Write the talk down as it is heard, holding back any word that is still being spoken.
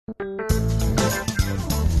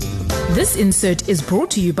This insert is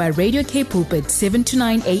brought to you by Radio K Pulpit 7 to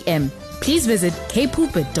 9 a.m. Please visit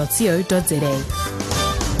kpulpit.co.za.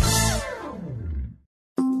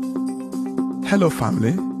 Hello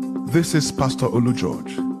family, this is Pastor Olu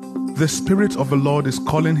George. The Spirit of the Lord is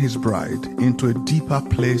calling His bride into a deeper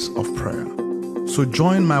place of prayer. So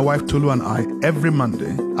join my wife Tolu and I every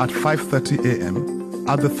Monday at 5:30 a.m.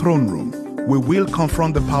 at the throne room. We will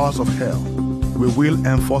confront the powers of hell. We will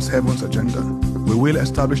enforce heaven's agenda. We will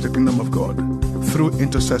establish the kingdom of God through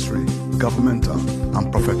intercessory, governmental,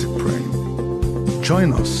 and prophetic praying.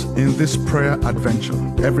 Join us in this prayer adventure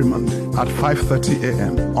every Monday at 5:30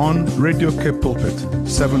 a.m. on Radio K Pulpit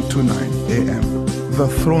 7 to 9 a.m. The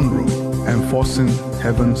Throne Room, enforcing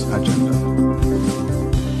heaven's agenda.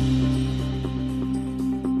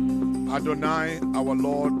 Adonai, our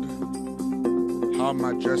Lord, how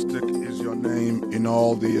majestic is your name in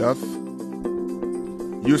all the earth.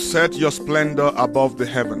 You set your splendor above the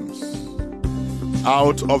heavens.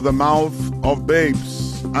 Out of the mouth of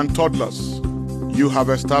babes and toddlers, you have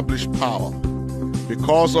established power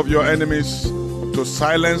because of your enemies to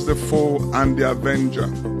silence the foe and the avenger.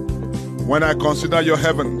 When I consider your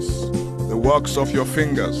heavens, the works of your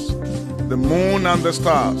fingers, the moon and the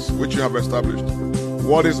stars which you have established,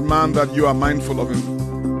 what is man that you are mindful of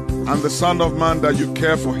him, and the son of man that you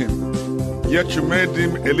care for him? Yet you made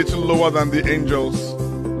him a little lower than the angels.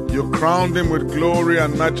 You crowned him with glory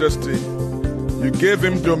and majesty. You gave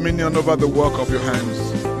him dominion over the work of your hands.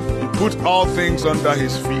 You put all things under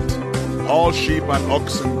his feet, all sheep and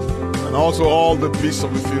oxen, and also all the beasts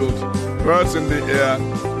of the field, birds in the air,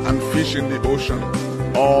 and fish in the ocean,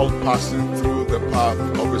 all passing through the path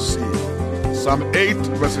of the sea. Psalm 8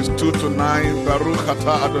 verses 2 to 9. Baruch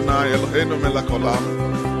atah Adonai Eloheinu melech olam.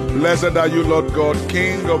 Blessed are you, Lord God,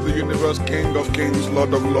 King of the universe, King of kings,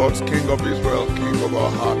 Lord of lords, King of Israel, King of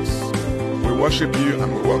our hearts. We worship you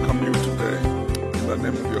and we welcome you today in the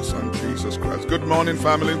name of your Son, Jesus Christ. Good morning,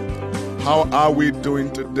 family. How are we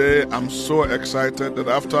doing today? I'm so excited that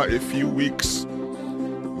after a few weeks,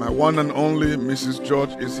 my one and only Mrs.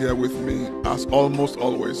 George is here with me, as almost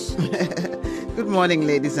always. Good morning,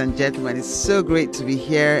 ladies and gentlemen. It's so great to be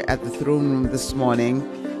here at the throne room this morning.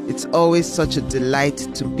 It's always such a delight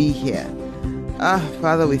to be here.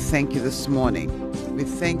 Father, we thank you this morning. We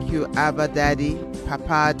thank you, Abba, Daddy,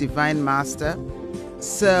 Papa, Divine Master.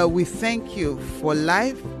 Sir, we thank you for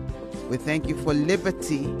life. We thank you for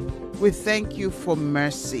liberty. We thank you for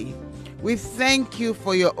mercy. We thank you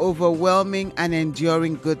for your overwhelming and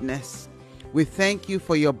enduring goodness. We thank you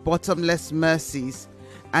for your bottomless mercies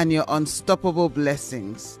and your unstoppable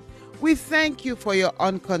blessings. We thank you for your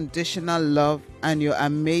unconditional love and your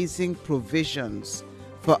amazing provisions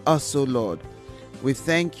for us, O Lord. We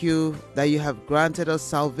thank you that you have granted us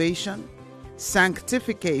salvation,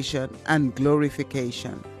 sanctification, and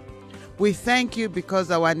glorification. We thank you because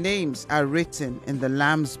our names are written in the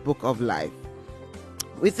Lamb's Book of Life.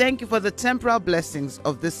 We thank you for the temporal blessings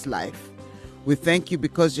of this life. We thank you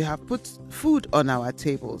because you have put food on our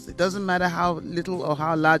tables. It doesn't matter how little or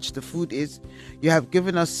how large the food is, you have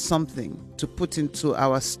given us something to put into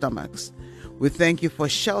our stomachs. We thank you for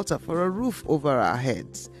shelter, for a roof over our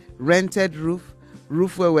heads, rented roof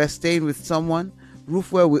where we're staying with someone,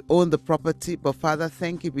 roof where we own the property. But Father,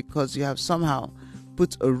 thank you because you have somehow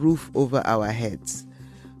put a roof over our heads.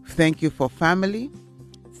 Thank you for family.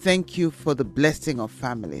 Thank you for the blessing of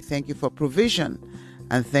family. Thank you for provision.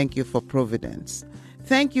 And thank you for providence.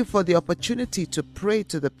 Thank you for the opportunity to pray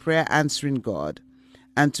to the prayer answering God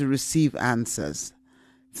and to receive answers.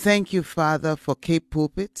 Thank you, Father, for Cape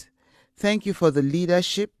Pulpit. Thank you for the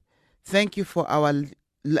leadership. Thank you for our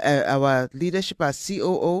leadership, our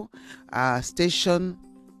COO, our station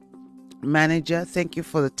manager. Thank you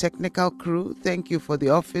for the technical crew. Thank you for the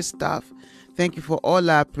office staff. Thank you for all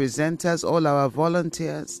our presenters, all our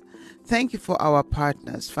volunteers. Thank you for our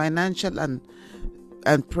partners, financial and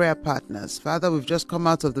prayer partners. Father, we've just come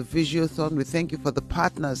out of the Visiothon. We thank you for the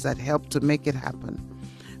partners that helped to make it happen.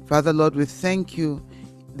 Father, Lord, we thank you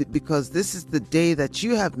because this is the day that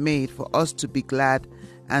you have made for us to be glad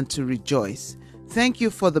and to rejoice. Thank you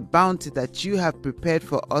for the bounty that you have prepared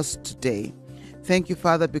for us today. Thank you,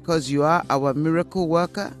 Father, because you are our miracle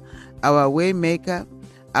worker, our way maker,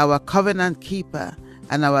 our covenant keeper,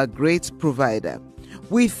 and our great provider.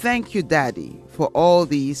 We thank you, Daddy, for all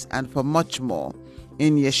these and for much more.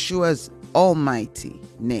 In Yeshua's almighty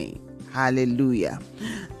name. Hallelujah.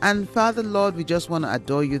 And Father, Lord, we just want to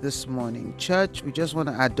adore you this morning. Church, we just want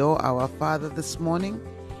to adore our Father this morning.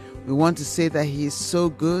 We want to say that He is so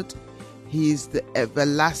good. He is the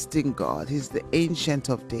everlasting God. He's the Ancient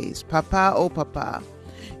of Days. Papa, oh Papa,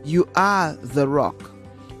 you are the rock.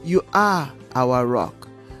 You are our rock.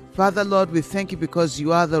 Father, Lord, we thank you because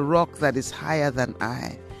you are the rock that is higher than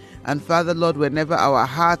I. And Father, Lord, whenever our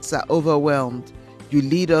hearts are overwhelmed, you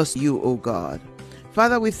lead us, you, O God.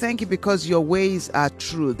 Father, we thank you because your ways are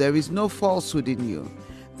true. There is no falsehood in you.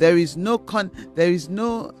 There is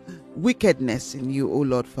no wickedness in you, O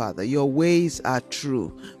Lord Father. Your ways are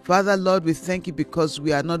true. Father, Lord, we thank you because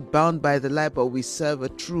we are not bound by the lie, but we serve a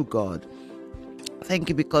true God. Thank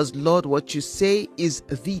you because, Lord, what you say is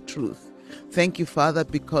the truth. Thank you, Father,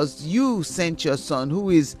 because you sent your Son, who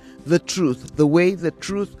is the truth, the way, the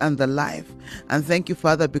truth, and the life. And thank you,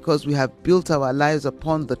 Father, because we have built our lives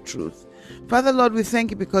upon the truth. Father, Lord, we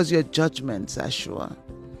thank you because your judgments are sure.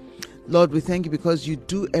 Lord, we thank you because you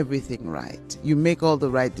do everything right. You make all the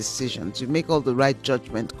right decisions. You make all the right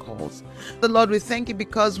judgment calls. The Lord, we thank you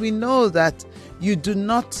because we know that you do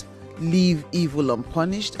not leave evil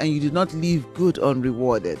unpunished and you do not leave good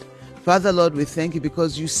unrewarded. Father, Lord, we thank you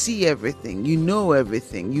because you see everything, you know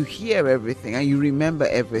everything, you hear everything, and you remember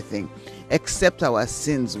everything, except our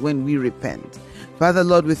sins when we repent. Father,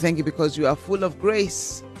 Lord, we thank you because you are full of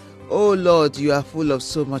grace. Oh, Lord, you are full of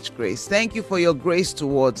so much grace. Thank you for your grace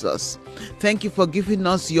towards us. Thank you for giving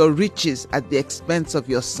us your riches at the expense of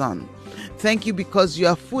your Son. Thank you because you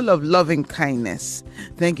are full of loving kindness.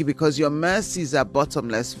 Thank you because your mercies are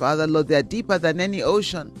bottomless. Father, Lord, they are deeper than any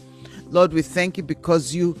ocean. Lord, we thank you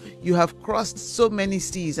because you have crossed so many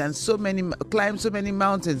seas and climbed so many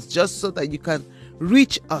mountains just so that you can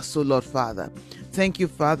reach us, oh Lord Father. Thank you,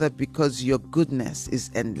 Father, because your goodness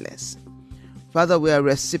is endless. Father, we are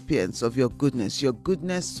recipients of your goodness. Your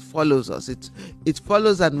goodness follows us. It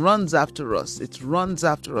follows and runs after us. It runs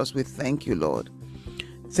after us. We thank you, Lord.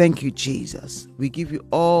 Thank you, Jesus. We give you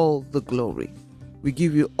all the glory. We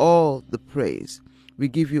give you all the praise. We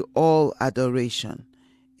give you all adoration.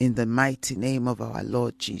 In the mighty name of our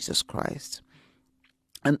Lord Jesus Christ.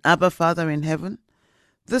 And Abba, Father in heaven,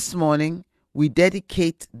 this morning we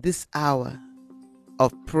dedicate this hour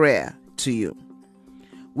of prayer to you.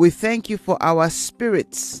 We thank you for our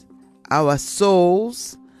spirits, our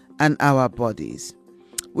souls, and our bodies.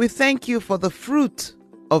 We thank you for the fruit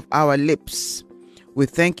of our lips. We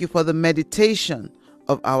thank you for the meditation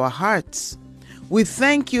of our hearts. We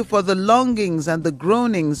thank you for the longings and the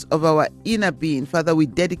groanings of our inner being. Father, we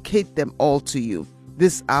dedicate them all to you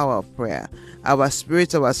this hour of prayer, our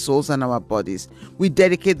spirits, our souls, and our bodies. We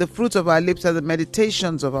dedicate the fruit of our lips and the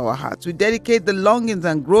meditations of our hearts. We dedicate the longings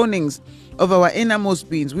and groanings of our innermost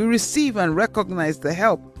beings. We receive and recognize the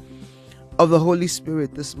help of the Holy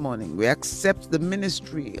Spirit this morning. We accept the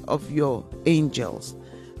ministry of your angels.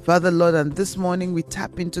 Father, Lord, and this morning we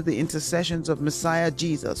tap into the intercessions of Messiah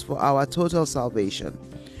Jesus for our total salvation.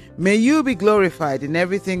 May you be glorified in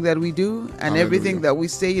everything that we do and Hallelujah. Everything that we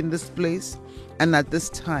say in this place and at this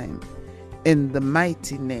time. In the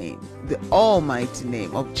mighty name, the almighty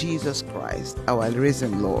name of Jesus Christ, our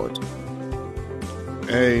risen Lord.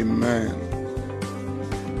 Amen.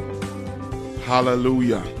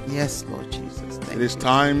 Hallelujah. Yes, Lord Jesus. Thank It is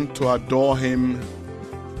time to adore him.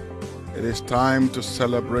 It is time to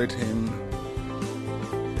celebrate him.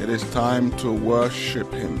 It is time to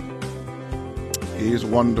worship him. He is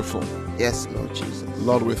wonderful. Yes, Lord Jesus.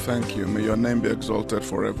 Lord, we thank you. May your name be exalted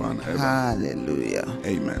forever and ever. Hallelujah.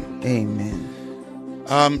 Amen.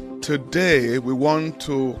 Amen. Today we want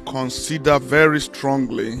to consider very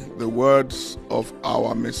strongly the words of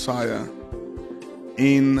our Messiah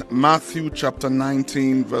in Matthew chapter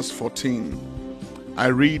 19 verse 14. I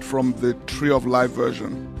read from the Tree of Life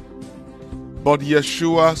version. But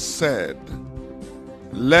Yeshua said,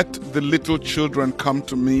 "Let the little children come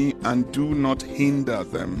to me and do not hinder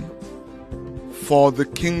them, for the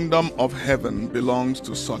kingdom of heaven belongs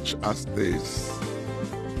to such as these."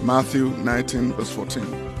 Matthew 19 verse 14.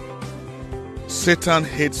 Satan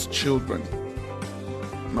hates children.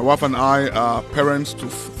 My wife and I are parents to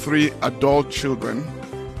 3 adult children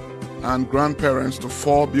and grandparents to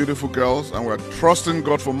 4 beautiful girls, and we're trusting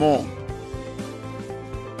God for more.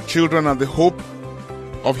 Children are the hope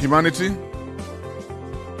of humanity.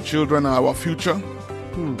 Children are our future.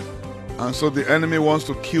 And so the enemy wants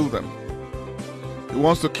to kill them. He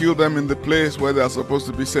wants to kill them in the place where they are supposed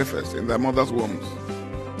to be safest, in their mother's wombs,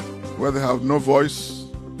 where they have no voice.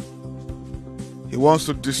 He wants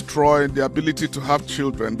to destroy the ability to have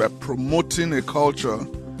children by promoting a culture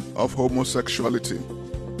of homosexuality.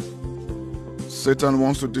 Satan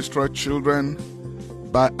wants to destroy children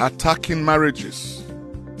by attacking marriages.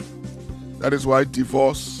 That is why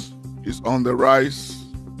divorce is on the rise.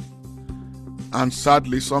 And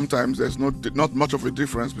sadly, sometimes there's not much of a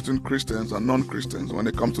difference between Christians and non-Christians when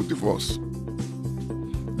it comes to divorce.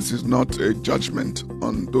 This is not a judgment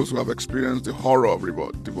on those who have experienced the horror of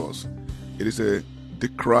divorce. It is a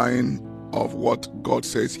decrying of what God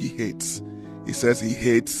says he hates. He says he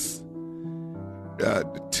hates the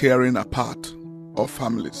tearing apart of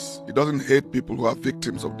families. He doesn't hate people who are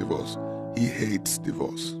victims of divorce. He hates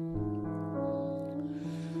divorce.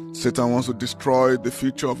 Satan wants to destroy the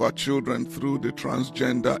future of our children through the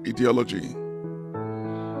transgender ideology.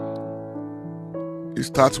 It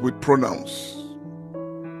starts with pronouns.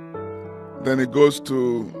 Then it goes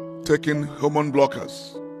to taking hormone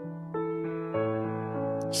blockers.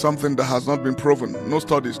 Something that has not been proven. No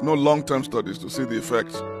studies, no long-term studies to see the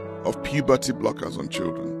effects of puberty blockers on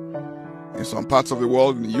children. In some parts of the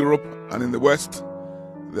world, in Europe and in the West,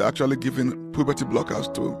 they're actually giving puberty blockers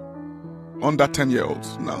to under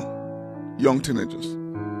 10-year-olds now, young teenagers.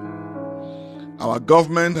 Our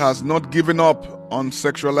government has not given up on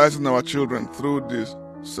sexualizing our children through this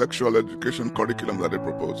sexual education curriculum that they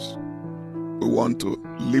propose. We want to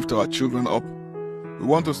lift our children up. We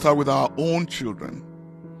want to start with our own children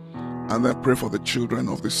and then pray for the children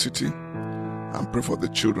of the city and pray for the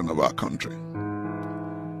children of our country.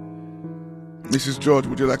 Mrs. George,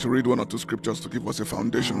 would you like to read one or two scriptures to give us a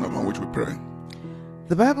foundation upon which we pray?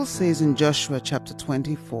 The Bible says in Joshua chapter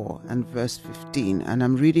 24 and verse 15, and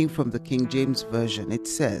I'm reading from the King James Version, it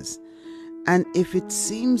says, "And if it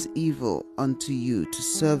seems evil unto you to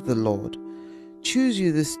serve the Lord, choose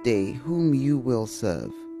you this day whom you will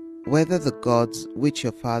serve, whether the gods which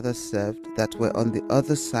your fathers served that were on the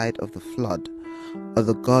other side of the flood, or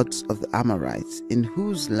the gods of the Amorites, in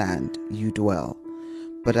whose land you dwell.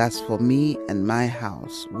 But as for me and my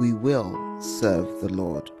house, we will serve the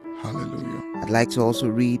Lord." Hallelujah. I'd like to also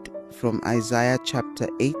read from Isaiah chapter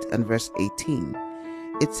 8 and verse 18.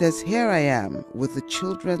 It says, "Here I am with the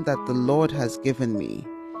children that the Lord has given me,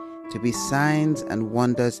 to be signs and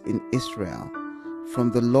wonders in Israel,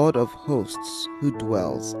 from the Lord of hosts who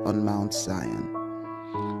dwells on Mount Zion."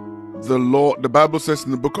 The Bible says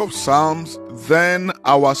in the book of Psalms, "Then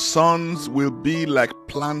our sons will be like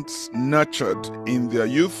plants nurtured in their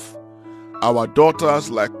youth, our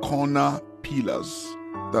daughters like corner pillars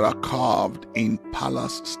that are carved in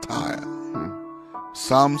palace style."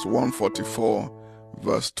 Psalms 144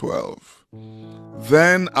 verse 12.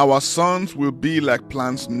 "Then our sons will be like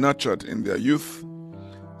plants nurtured in their youth,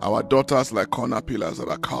 our daughters like corner pillars that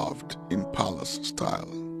are carved in palace style."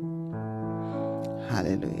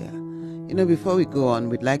 Hallelujah. Before we go on,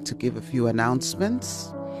 we'd like to give a few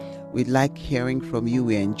announcements. We'd like hearing from you.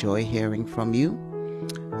 We enjoy hearing from you.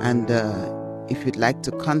 And if you'd like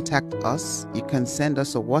to contact us, you can send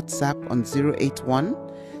us a WhatsApp on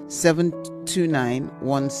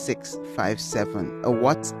 081-729-1657. A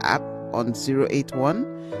WhatsApp on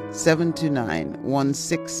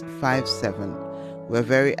 081-729-1657. We're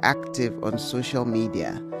very active on social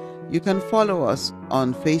media. You can follow us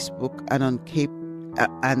on Facebook and on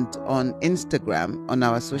Instagram on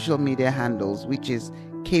our social media handles, which is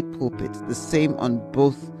Cape Pulpit, the same on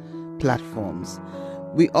both platforms.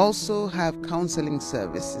 We also have counseling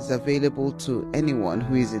services available to anyone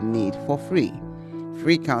who is in need for free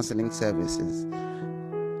counseling services.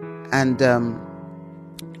 And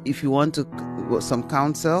if you want some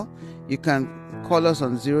counsel, you can call us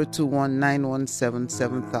on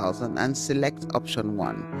 021-917-7000 and select option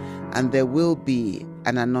 1. And there will be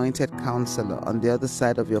an anointed counselor on the other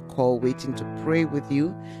side of your call waiting to pray with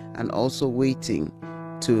you and also waiting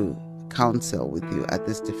to counsel with you at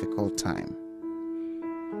this difficult time.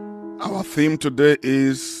 Our theme today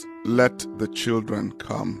is "Let the children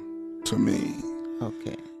come to me."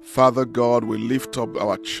 Okay. Father God, we lift up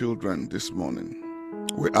our children this morning.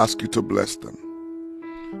 We ask you to bless them.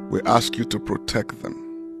 We ask you to protect them.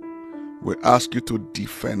 We ask you to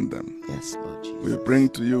defend them. Yes, Lord Jesus. We bring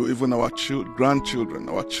to you even our grandchildren,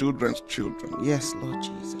 our children's children. Yes, Lord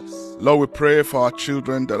Jesus. Lord, we pray for our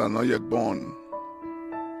children that are not yet born.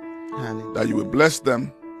 Hallelujah. That you will bless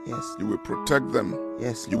them. Yes. You will protect them.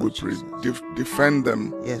 Yes, You Lord will Jesus. defend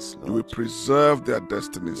them. Yes, Lord. You will preserve their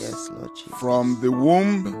destinies. Yes, Lord Jesus. From the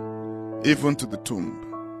womb even to the tomb.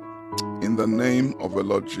 In the name of the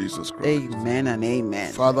Lord Jesus Christ. Amen and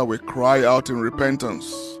amen. Father, we cry out in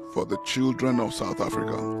repentance for the children of South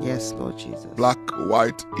Africa. Yes, Lord Jesus. Black,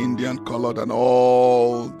 white, Indian colored, and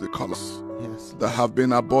all the colors Yes, that have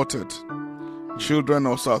been aborted. Children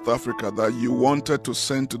of South Africa that you wanted to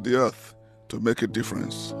send to the earth to make a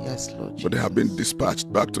difference. yes, Lord Jesus. But they have been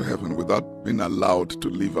dispatched back to heaven without being allowed to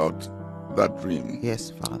live out that dream.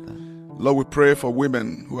 Yes, Father. Lord, we pray for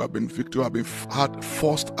women who have had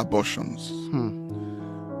forced abortions.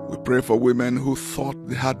 We pray for women who thought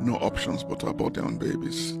they had no options but to abort their own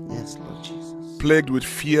babies. Yes, Lord Jesus. Plagued with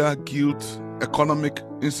fear, guilt, economic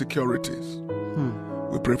insecurities.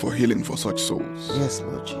 We pray for healing for such souls. Yes,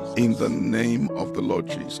 Lord Jesus. In the name of the Lord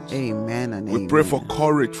Jesus. Amen and We pray for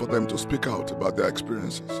courage for them to speak out about their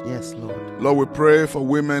experiences. Yes, Lord. Lord, we pray for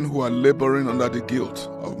women who are laboring under the guilt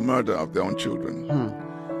of murder of their own children,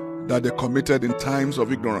 that they committed in times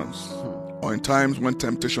of ignorance or in times when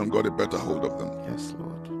temptation got a better hold of them. Yes, Lord.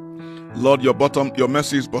 Lord, your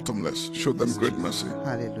mercy is bottomless. Show them great mercy.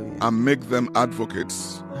 Hallelujah. And make them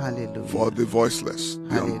advocates Hallelujah. for the voiceless,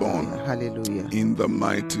 the unborn. Hallelujah. In the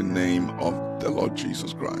mighty name of the Lord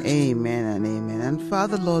Jesus Christ. Amen and amen. And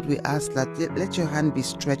Father, Lord, we ask that let your hand be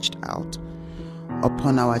stretched out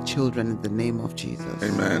upon our children in the name of Jesus.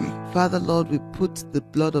 Amen. Father, Lord, we put the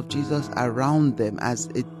blood of Jesus around them as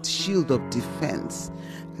a shield of defense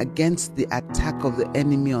against the attack of the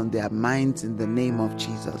enemy on their minds in the name of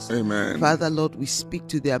Jesus. Amen. Father, Lord, we speak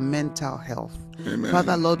to their mental health. Amen.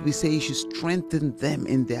 Father, Lord, we say you should strengthen them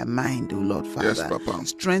in their mind, O Lord, Father. Yes, Papa.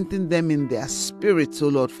 Strengthen them in their spirits, O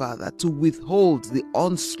Lord, Father, to withhold the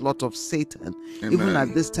onslaught of Satan. Amen. Even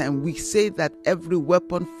at this time, we say that every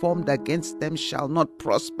weapon formed against them shall not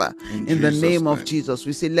prosper. In the name of Jesus,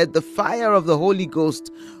 we say, let the fire of the Holy Ghost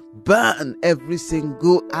burn every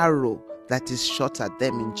single arrow that is shot at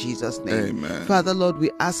them in Jesus' name. Amen. Father, Lord, we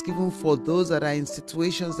ask even for those that are in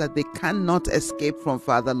situations that they cannot escape from,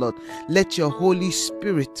 Father, Lord, let your Holy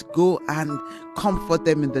Spirit go and comfort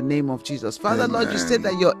them in the name of Jesus. Father, Amen. Lord, you said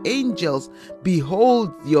that your angels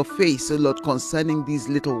behold your face, O Lord, concerning these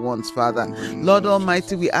little ones, Father. Lord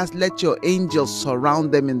Almighty, we ask, let your angels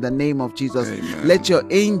surround them in the name of Jesus. Amen. Let your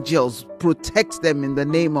angels protect them in the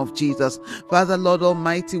name of Jesus. Father, Lord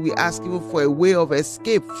Almighty, we ask you for a way of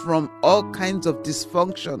escape from all kinds of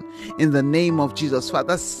dysfunction in the name of Jesus.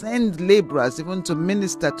 Father, send laborers even to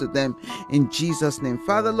minister to them in Jesus' name.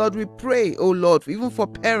 Father, Lord, we pray, oh Lord, even for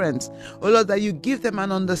parents, oh Lord, that you give them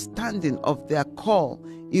an understanding of their call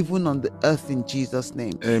even on the earth in Jesus'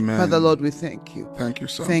 name. Amen. Father, Lord, we thank you. Thank you,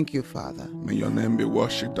 sir. Thank you, Father. May your name be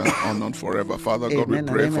worshipped and honored forever. Father God, we Amen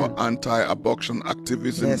pray and for amen. anti-abortion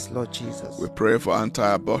activism. Yes, Lord Jesus. We pray for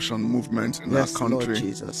anti-abortion movements in Yes, our country. Lord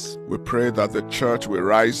Jesus. We pray that the church will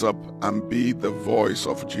rise up and be the voice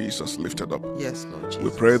of Jesus lifted up. Yes, Lord Jesus.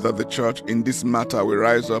 We pray that the church in this matter will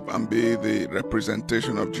rise up and be the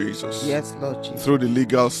representation of Jesus. Yes, Lord Jesus. Through the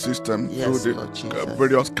legal system, Yes, through Lord the Jesus.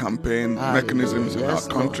 various campaign mechanisms in Hallelujah. our Yes,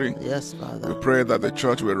 country. Lord. Yes, We Father. pray that the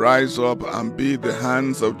church will rise up and be the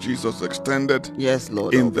hands of Jesus extended Yes,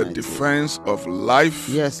 Lord in the Almighty. defense of life.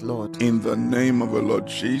 Yes, Lord. In the name of the Lord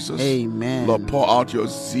Jesus. Amen. Lord, pour out your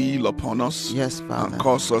zeal upon us. Yes, Father. And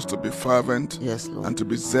cause us to be fervent. Yes, Lord. And to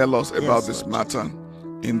be zealous about Yes, this Lord matter.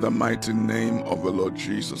 In the mighty name of the Lord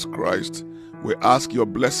Jesus Christ. We ask your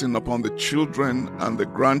blessing upon the children and the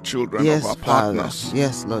grandchildren Yes, of our Father. partners.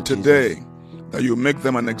 Yes, Lord Today, Jesus. that you make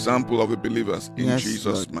them an example of the believers in Yes,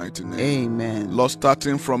 Jesus' Lord. mighty name. Amen. Lord,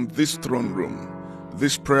 starting from this throne room,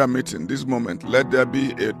 this prayer meeting, this moment, let there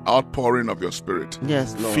be an outpouring of your spirit.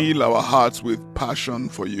 Yes, Lord. Fill our hearts with passion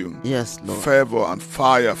for you. Yes, Lord. Fervor and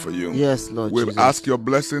fire for you. Yes, Lord We Jesus. ask your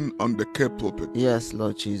blessing on the K pulpit. Yes,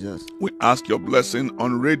 Lord Jesus. We ask your blessing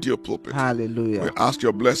on radio pulpit. Hallelujah. We ask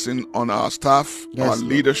your blessing on our staff, Yes, our Lord.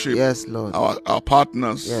 leadership, Yes, Lord. our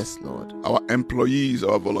partners, Yes, Lord. our employees,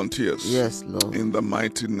 our volunteers. Yes, Lord. In the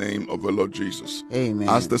mighty name of the Lord Jesus. Amen.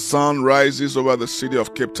 As the sun rises over the city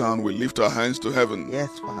of Cape Town, we lift our hands to heaven.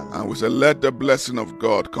 Yes, Father. And we say, let the blessing of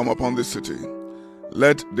God come upon this city.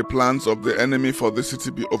 Let the plans of the enemy for this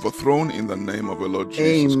city be overthrown in the name of the Lord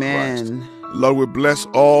Jesus Christ. Amen. Lord, we bless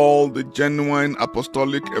all the genuine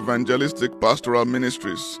apostolic, evangelistic, pastoral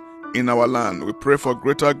ministries in our land. We pray for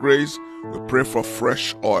greater grace. We pray for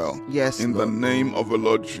fresh oil. Yes, in Lord. the name of the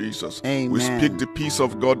Lord Jesus. Amen. We speak the peace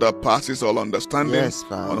of God that passes all understanding. Yes,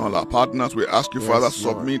 Father. On all our partners, we ask you, Yes,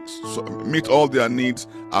 Father, Lord. meet all their needs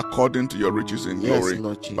according to your riches in Yes, glory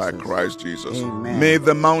Lord Jesus. by Christ Jesus. Amen. May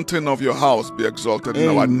the mountain of your house be exalted in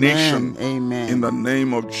our Amen. nation. Amen. In the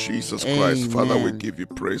name of Jesus Christ. Father, we Amen. give you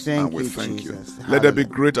praise Thank and we you, thank you. Jesus. Let there be Hallelujah.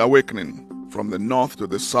 great awakening from the north to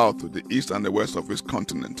the south, to the east and the west of this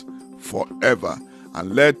continent forever.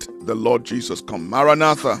 And let the Lord Jesus come.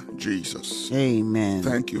 Maranatha, Jesus. Amen.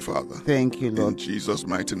 Thank you, Father. Thank you, In Lord. Jesus'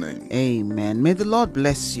 mighty name. Amen. May the Lord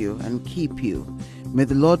bless you and keep you. May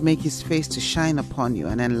the Lord make his face to shine upon you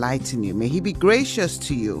and enlighten you. May he be gracious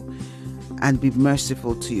to you and be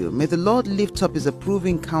merciful to you. May the Lord lift up his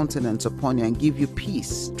approving countenance upon you and give you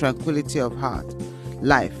peace, tranquility of heart,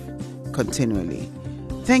 life continually.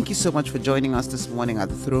 Thank you so much for joining us this morning at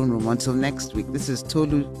the Throne Room. Until next week, this is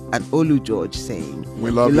Tolu and Olu George saying,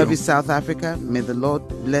 We love you. you, South Africa. May the Lord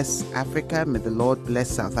bless Africa. May the Lord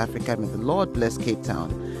bless South Africa. May the Lord bless Cape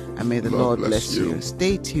Town. And may the Lord bless you.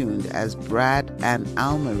 Stay tuned as Brad and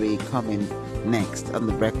Al-Marie come in next on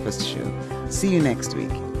The Breakfast Show. See you next week.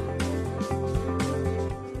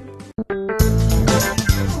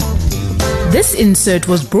 This insert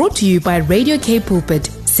was brought to you by Radio K Pulpit,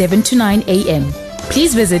 7 to 9 a.m.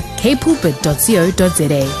 Please visit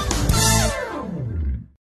kpulpit.co.za.